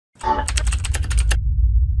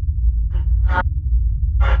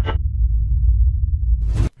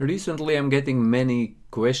Recently I'm getting many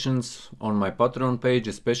questions on my Patreon page,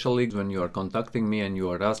 especially when you are contacting me and you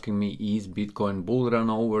are asking me, is Bitcoin bull run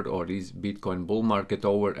over or is Bitcoin bull market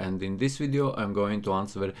over? And in this video I'm going to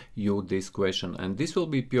answer you this question, and this will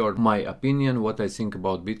be pure my opinion, what I think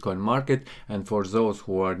about Bitcoin market. And for those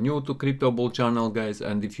who are new to Crypto Bull channel, guys,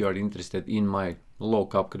 and if you are interested in my low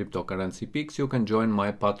cap cryptocurrency picks, you can join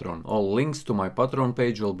my Patreon. All links to my Patreon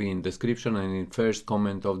page will be in description and in first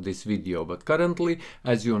comment of this video. But currently,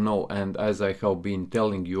 as you know, and as I have been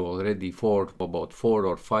telling you already for about 4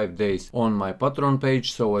 or 5 days on my Patreon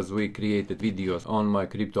page, so as we created videos on my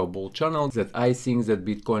Crypto Bull channel, that I think that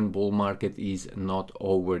Bitcoin bull market is not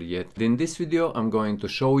over yet. In this video I'm going to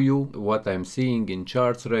show you what I'm seeing in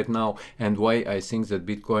charts right now and why I think that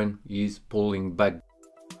Bitcoin is pulling back.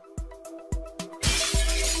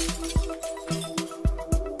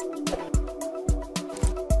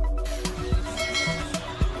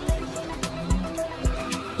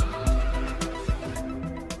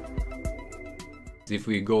 If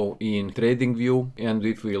we go in trading view and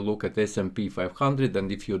if we look at S&P 500, and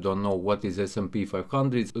if you don't know what is S&P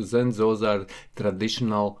 500, then those are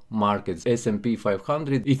traditional markets. S&P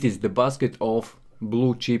 500, it is the basket of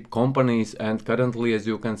blue chip companies, and currently, as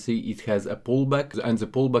you can see, it has a pullback, and the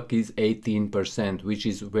pullback is 18%, which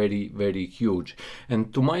is very huge.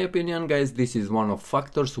 And to my opinion, guys, this is one of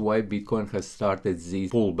factors why Bitcoin has started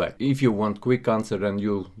this pullback. If you want quick answer and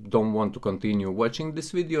you don't want to continue watching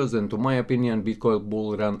these videos, then to my opinion Bitcoin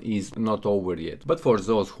bull run is not over yet. But for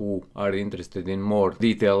those who are interested in more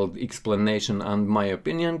detailed explanation and my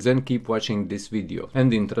opinion, then keep watching this video.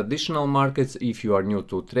 And in traditional markets, if you are new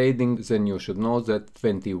to trading, then you should know that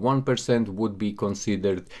 21% would be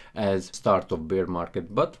considered as start of bear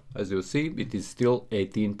market, but as you see, it is still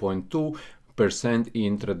 18.2%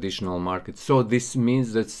 in traditional markets. So this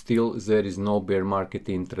means that still there is no bear market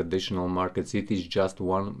in traditional markets. It is just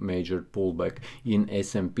one major pullback in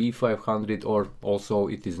S&P 500, or also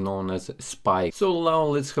it is known as SPY. So now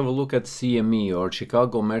let's have a look at CME, or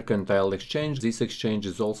Chicago Mercantile Exchange. This exchange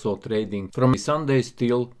is also trading from Sunday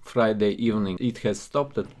till Friday evening. It has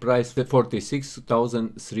stopped at price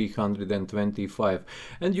 46,325,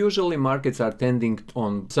 and usually markets are tending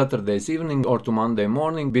on Saturday's evening or to Monday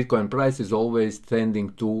morning. Bitcoin price is always tending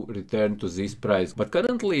to return to this price. But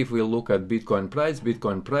currently, if we look at Bitcoin price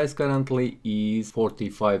currently is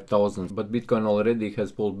 45,000, but Bitcoin already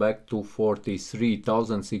has pulled back to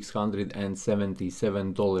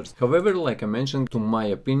 $43,677. However, like I mentioned, to my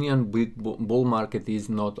opinion, bull market is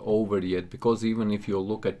not over yet, because even if you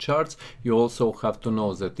look at charts, you also have to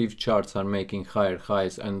know that if charts are making higher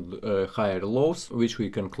highs and higher lows, which we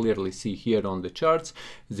can clearly see here on the charts,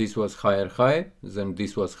 this was higher high, then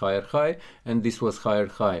this was higher high, and this was higher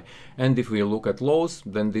high. And if we look at lows,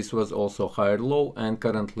 then this was also higher low, and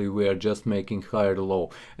currently we are just making higher low.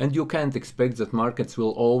 And you can't expect that markets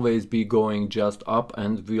will always be going just up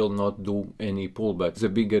and will not do any pullback. The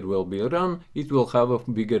bigger will be run, it will have a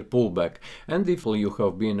bigger pullback. And if you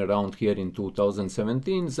have been around here in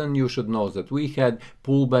 2017, then you should know that we had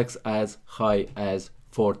pullbacks as high as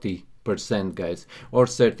 40%, guys, or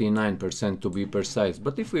 39% to be precise.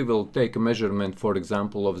 But if we will take a measurement, for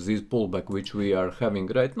example, of this pullback which we are having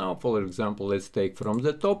right now, for example, let's take from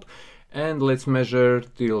the top and let's measure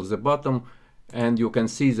till the bottom, and you can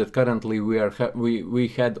see that currently we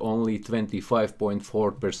had only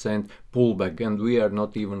 25.4% pullback, and we are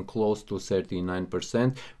not even close to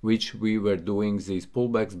 39%, which we were doing these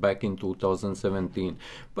pullbacks back in 2017.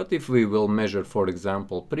 But if we will measure, for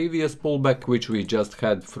example, previous pullback, which we just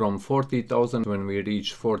had from 40,000, when we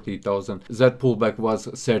reached 40,000, that pullback was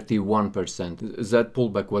 31%. That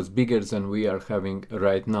pullback was bigger than we are having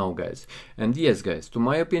right now, guys. And yes, guys, to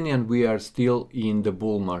my opinion, we are still in the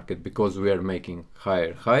bull market, because we are making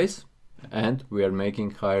higher highs and we are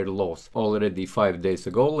making higher lows. Already 5 days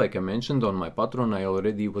ago, like I mentioned on my Patreon, I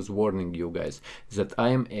already was warning you guys that I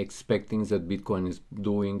am expecting that Bitcoin is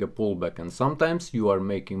doing a pullback, and sometimes you are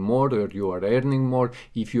making more or you are earning more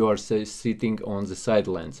if you are sitting on the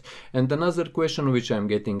sidelines. And another question which I'm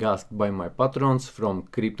getting asked by my patrons from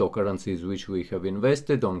cryptocurrencies which we have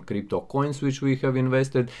invested, on crypto coins which we have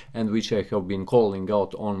invested, and which I have been calling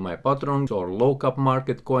out on my Patreon, or low cap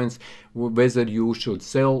market coins, whether you should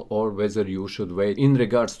sell or whether you should wait. In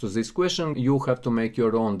regards to this question, you have to make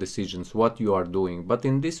your own decisions what you are doing. But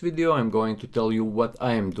in this video I'm going to tell you what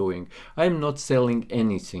I am doing. I am not selling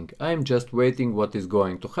anything. I am just waiting what is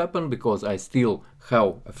going to happen, because I still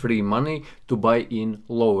have free money to buy in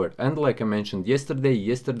lower. And like I mentioned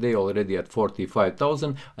yesterday already at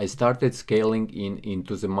 45,000 I started scaling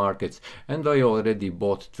into the markets, and I already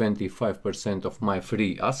bought 25% of my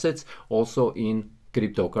free assets also in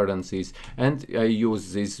cryptocurrencies, and I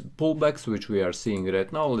use these pullbacks which we are seeing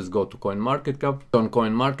right now. Let's go to CoinMarketCap. On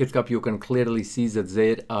CoinMarketCap you can clearly see that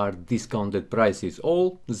there are discounted prices.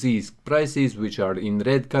 All these prices which are in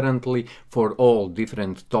red currently for all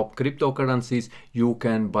different top cryptocurrencies, you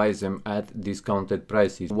can buy them at discounted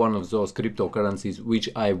prices. One of those cryptocurrencies which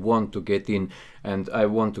I want to get in, and I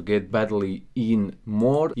want to get badly in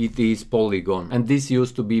more, it is Polygon, and this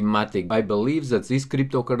used to be Matic. I believe that this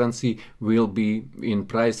cryptocurrency will be in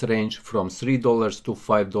price range from $3 to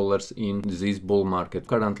 $5 in this bull market.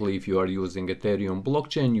 Currently, if you are using Ethereum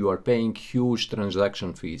blockchain, you are paying huge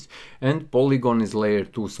transaction fees, and Polygon is layer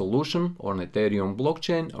 2 solution on Ethereum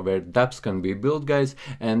blockchain where dApps can be built, guys.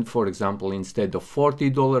 And for example, instead of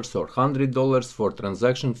 $40 or $100 for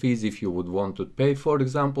transaction fees, if you would want to pay, for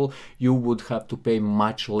example, you would have to pay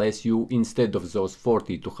much less. You, instead of those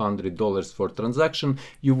 $40 to $100 for transaction,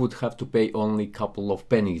 you would have to pay only a couple of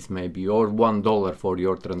pennies maybe, or $1 for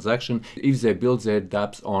your transaction if they build their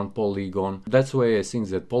dApps on Polygon. That's why I think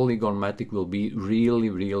that Polygon Matic will be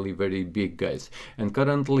really very big, guys. And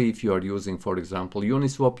currently, if you are using, for example,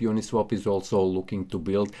 Uniswap is also looking to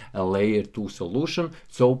build a layer 2 solution,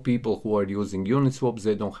 so people who are using Uniswap,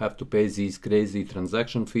 they don't have to pay these crazy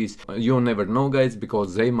transaction fees. You never know, guys,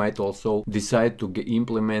 because they might also decide to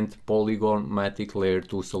implement Polygon Matic layer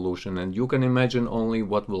 2 solution, and you can imagine only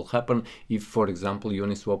what will happen if, for example,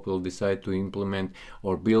 Uniswap will decide to implement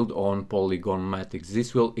or build on Polygon Matic.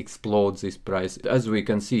 This will explode this price. As we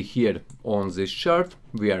can see here on this chart,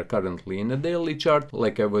 we are currently in a daily chart.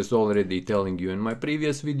 Like I was already telling you in my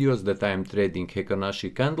previous videos, that I am trading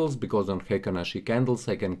Heikin-Ashi candles, because on Heikin-Ashi candles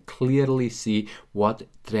I can clearly see what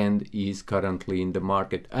trend is currently in the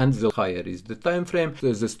market, and the higher is the time frame,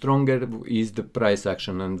 the stronger is the price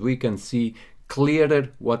action, and we can see clearer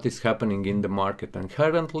what is happening in the market. And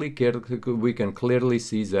currently we can clearly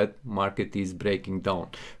see that market is breaking down.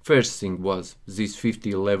 First thing was this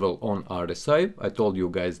 50 level on RSI. I told you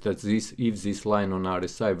guys that if this line on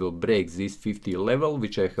RSI will break this 50 level,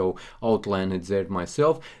 which I have outlined it there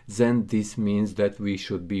myself, then this means that we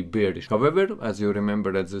should be bearish. However, as you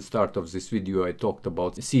remember at the start of this video, I talked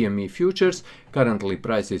about CME futures. Currently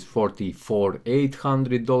price is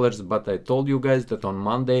 $44,800, but I told you guys that on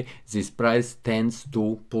Monday this price tends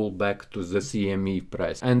to pull back to the CME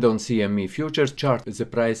price, and on CME futures chart the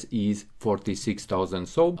price is 46,000.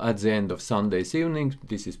 So at the end of Sunday's evening,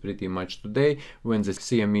 this is pretty much today, when the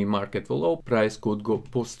CME market will open, price could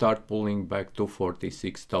start pulling back to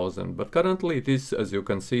 46,000, but currently it is, as you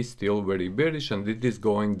can see, still very bearish, and it is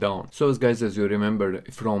going down. So guys, as you remember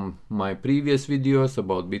from my previous videos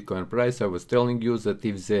about Bitcoin price, I was telling you that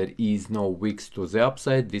if there is no wicks to the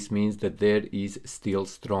upside, this means that there is still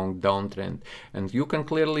strong downtrend. And you can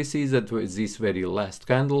clearly see that with this very last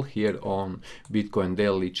candle here on Bitcoin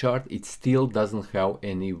daily chart, it still doesn't have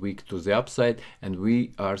any wick to the upside, and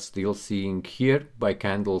we are still seeing here by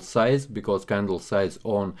candle size, because candle size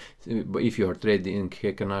on, if you are trading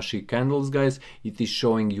Heikin-Ashi candles, guys, it is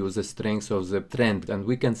showing you the strength of the trend, and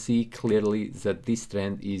we can see clearly that this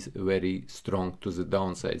trend is very strong to the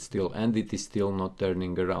downside still, and it is still not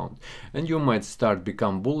turning around. And you might start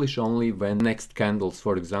become bullish only when next candles,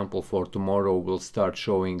 for example for tomorrow, will start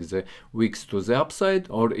showing the wicks to the upside,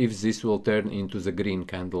 or if this will turn into the green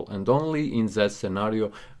candle, and only in that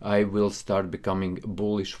scenario I will start becoming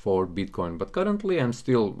bullish for Bitcoin. But currently I'm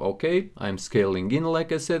still okay. I'm scaling in,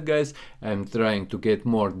 like I said, guys. I'm trying to get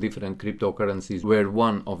more different cryptocurrencies, where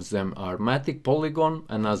one of them are Matic, Polygon,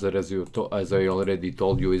 another, as I already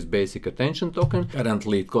told you, is Basic Attention Token.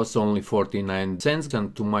 Currently it costs only 49 cents,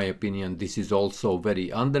 and to my opinion this is also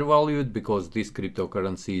very undervalued, because this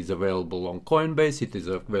cryptocurrency is available on Coinbase, it is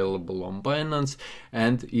available on Binance,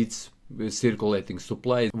 and it's circulating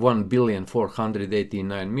supply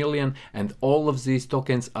 1,489,000,000, and all of these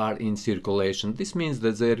tokens are in circulation. This means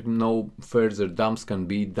that there no further dumps can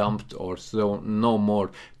be dumped, or so no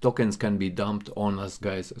more tokens can be dumped on us,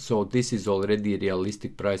 guys. So this is already a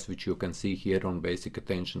realistic price, which you can see here on Basic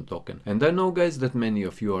Attention Token. And I know, guys, that many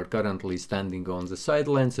of you are currently standing on the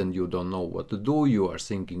sidelines and you don't know what to do. You are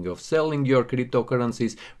thinking of selling your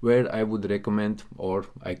cryptocurrencies, where I would recommend, or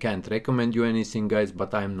I can't recommend you anything, guys,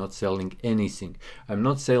 but I'm not selling anything. I'm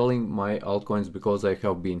not selling my altcoins, because I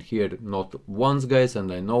have been here not once, guys,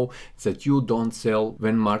 and I know that you don't sell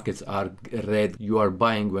when markets are red. You are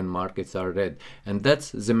buying when markets are red, and that's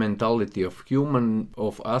the mentality of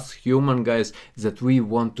us human, guys, that we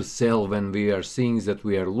want to sell when we are seeing that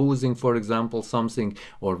we are losing, for example, something,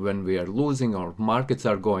 or when we are losing or markets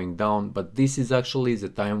are going down. But this is actually the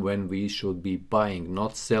time when we should be buying,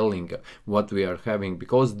 not selling what we are having,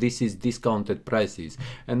 because this is discounted prices,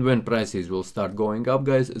 and when prices will start going up,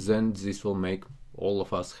 guys, then this will make all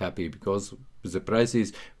of us happy, because the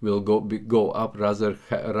prices will go up rather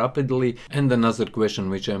rapidly. And another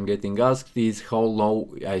question which I'm getting asked is how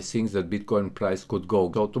low I think that Bitcoin price could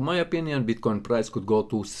go. So to my opinion, Bitcoin price could go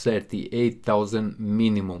to 38,000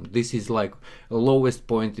 minimum. This is like lowest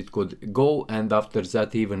point it could go, and after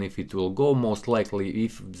that, even if it will go, most likely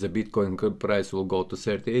if the Bitcoin price will go to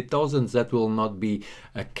 38,000, that will not be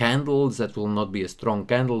a candle, that will not be a strong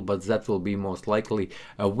candle, but that will be most likely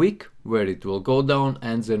a wick where it will go down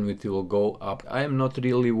and then it will go up. I am not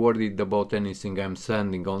really worried about anything. I'm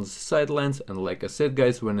standing on the sidelines, and like I said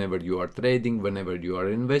guys, whenever you are trading, whenever you are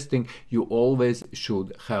investing, you always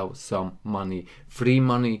should have some money, free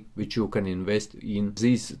money, which you can invest in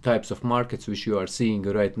these types of markets which you are seeing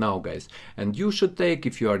right now guys. And you should take,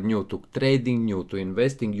 if you are new to trading, new to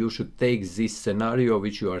investing, you should take this scenario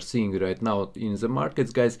which you are seeing right now in the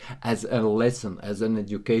markets guys as a lesson, as an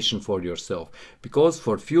education for yourself, because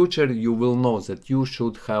for future you will know that you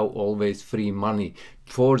should have always free money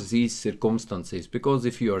for these circumstances. Because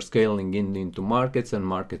if you are scaling into markets and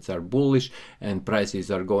markets are bullish and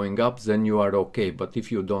prices are going up, then you are okay. But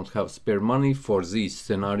if you don't have spare money for these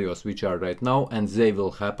scenarios which are right now, and they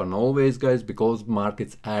will happen always guys, because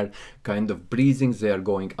markets are kind of breathing, they are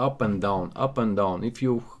going up and down, up and down. If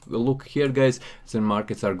you look here guys, the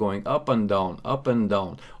markets are going up and down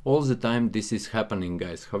all the time. This is happening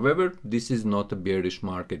guys. However, this is not a bearish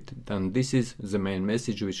market, and this is the main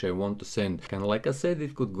message which I want to send. And like I said,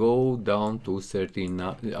 it could go down to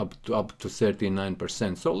 39, up to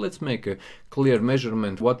 39%. So let's make a clear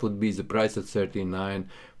measurement. What would be the price at 39%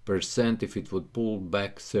 if it would pull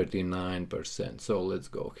back 39%? So let's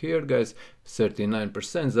go here guys,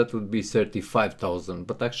 39%, that would be 35,000.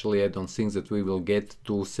 But actually I don't think that we will get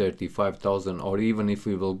to 35,000, or even if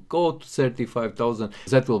we will go to 35,000,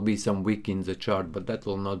 that will be some wick in the chart, but that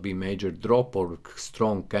will not be major drop or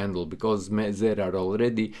strong candle, because there are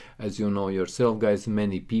already, as you know yourself guys,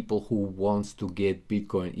 many people who wants to get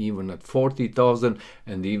Bitcoin even at 40,000,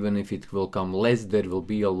 and even if it will come less, there will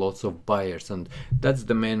be a lots of buyers. And that's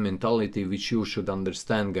the main mentality which you should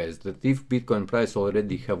understand guys, that if Bitcoin price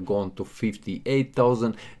already have gone to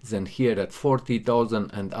 58,000, then here at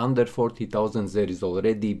 40,000 and under 40,000 there is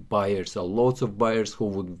already buyers, a lots of buyers who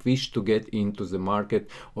would wish to get into the market,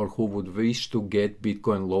 or who would wish to get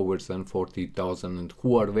Bitcoin lower than 40,000, and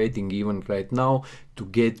who are waiting even right now to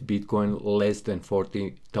get Bitcoin less than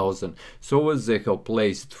 40,000. So as they have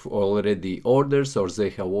placed already orders, or they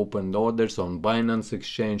have opened orders on Binance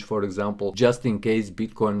exchange for example, just in case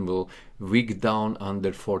Bitcoin will wick down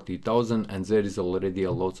under 40,000, and there is already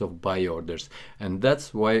a lot of buy orders. And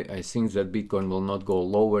that's why I think that Bitcoin will not go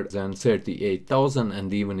lower than 38,000,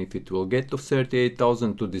 and even if it will get to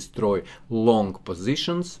 38,000 to destroy long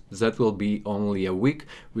positions, that will be only a wick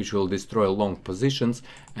which will destroy long positions,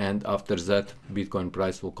 and after that Bitcoin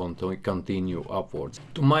price will continue upwards.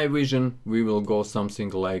 To my vision, we will go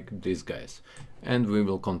something like this guys, and we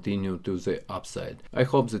will continue to the upside. I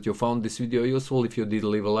hope that you found this video useful. If you did,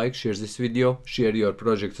 leave a like, share this video, share your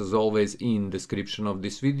projects as always in description of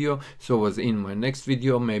this video. So as in my next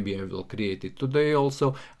video, maybe I will create it today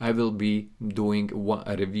also, I will be doing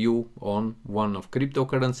a review on one of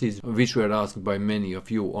cryptocurrencies which were asked by many of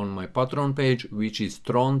you on my Patreon page, which is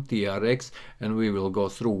Tron TRX, and we will go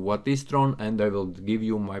through what is Tron, and I will give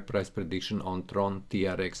you my price prediction on Tron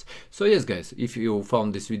TRX. So yes guys, if you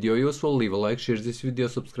found this video useful, leave a like, share this video,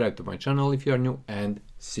 subscribe to my channel if you are new, and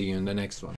see you in the next one.